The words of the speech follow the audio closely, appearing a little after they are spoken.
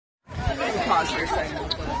pause for a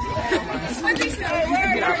second.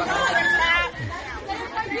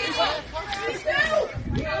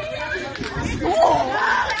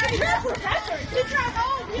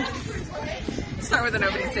 Start with an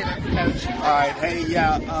opening statement from Coach. All right. Hey,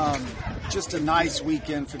 yeah, just a nice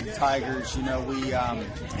weekend for the Tigers. You know, we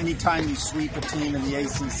anytime you sweep a team in the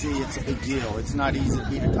ACC, it's a big deal. It's not easy to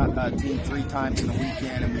beat a team 3 times in a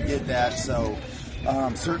weekend, and we did that. So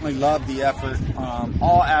certainly love the effort.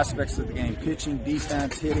 All aspects of the game, pitching,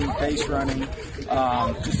 defense, hitting, base running.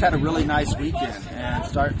 Just had a really nice weekend and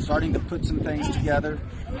starting to put some things together.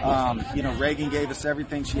 You know, Reagan gave us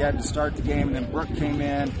everything she had to start the game, and then Brooke came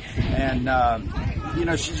in, and you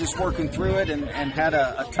know, she's just working through it and had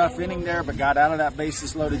a tough inning there, but got out of that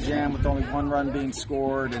bases loaded jam with only 1 run being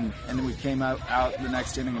scored, and then we came out the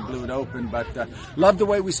next inning and blew it open. But loved the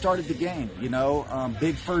way we started the game. You know,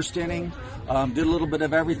 big first inning, did a little bit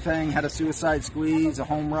of everything, had a suicide squeeze, a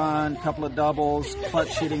home run, couple of doubles,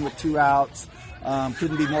 clutch hitting with 2 outs.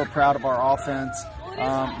 Couldn't be more proud of our offense.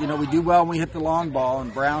 You know, we do well when we hit the long ball,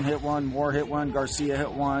 and Brown hit 1, Moore hit 1, Garcia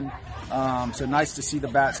hit 1. So nice to see the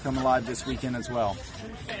bats come alive this weekend as well.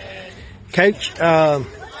 Coach,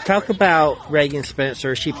 talk about Reagan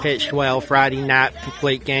Spencer. She pitched well Friday night,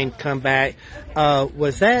 complete game, comeback.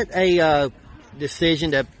 Was that a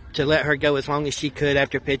decision to let her go as long as she could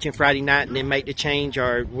after pitching Friday night and then make the change,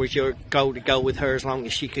 or was your goal to go with her as long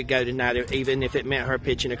as she could go tonight, even if it meant her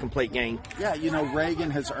pitching a complete game? Yeah, you know,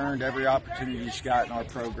 Reagan has earned every opportunity she got in our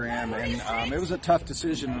program, and it was a tough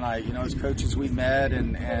decision tonight. You know, as coaches we met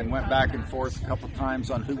and went back and forth a couple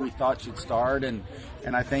times on who we thought should start, and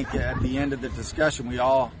I think at the end of the discussion we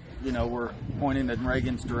all, you know, were pointing in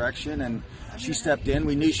Reagan's direction, and she stepped in.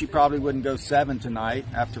 We knew she probably wouldn't go 7 tonight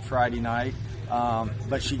after Friday night.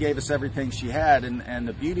 But she gave us everything she had, and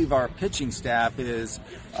the beauty of our pitching staff is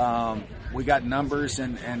we got numbers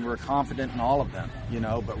and we're confident in all of them, you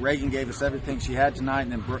know. But Reagan gave us everything she had tonight,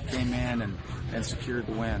 and then Brooke came in and secured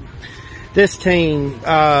the win. This team,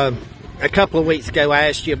 a couple of weeks ago I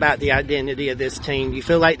asked you about the identity of this team. Do you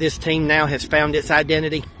feel like this team now has found its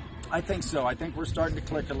identity? I think so. I think we're starting to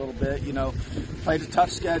click a little bit. You know, played a tough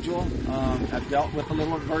schedule. Have dealt with a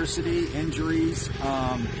little adversity, injuries,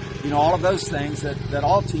 you know, all of those things that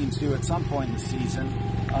all teams do at some point in the season.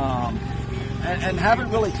 And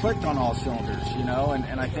haven't really clicked on all cylinders, you know,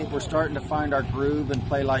 and I think we're starting to find our groove and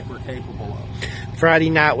play like we're capable of. Friday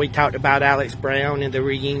night we talked about Alex Brown and the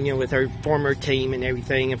reunion with her former team and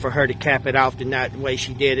everything, and for her to cap it off tonight the way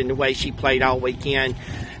she did and the way she played all weekend.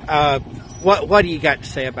 What do you got to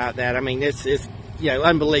say about that? I mean, it's you know,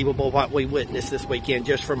 unbelievable what we witnessed this weekend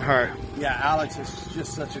just from her. Yeah, Alex is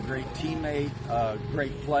just such a great teammate,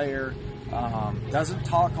 great player. Doesn't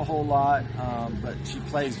talk a whole lot, but she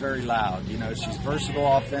plays very loud. You know, she's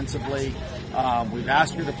versatile offensively. We've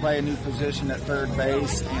asked her to play a new position at third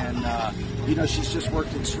base, and you know, she's just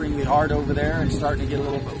worked extremely hard over there and starting to get a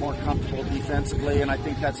little bit more comfortable defensively, and I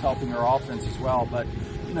think that's helping her offense as well. But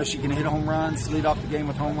you know, she can hit home runs, lead off the game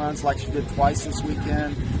with home runs like she did twice this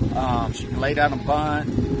weekend. She can lay down a bunt,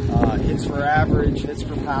 hits for average, hits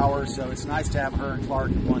for power. So it's nice to have her and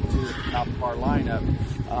Clark at 1-2 at the top of our lineup.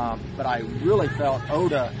 But I really felt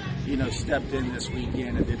Oda, you know, stepped in this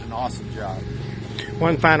weekend and did an awesome job.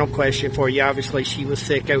 One final question for you. Obviously, she was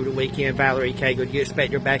sick over the weekend, Valerie Cagle. Do you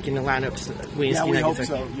expect her back in the lineup Wednesday? Yeah, we hope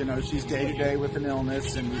so. You know, she's day-to-day with an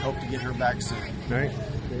illness, and we hope to get her back soon. All right.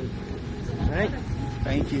 All right.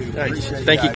 Thank you. All right. Appreciate it. Thank you.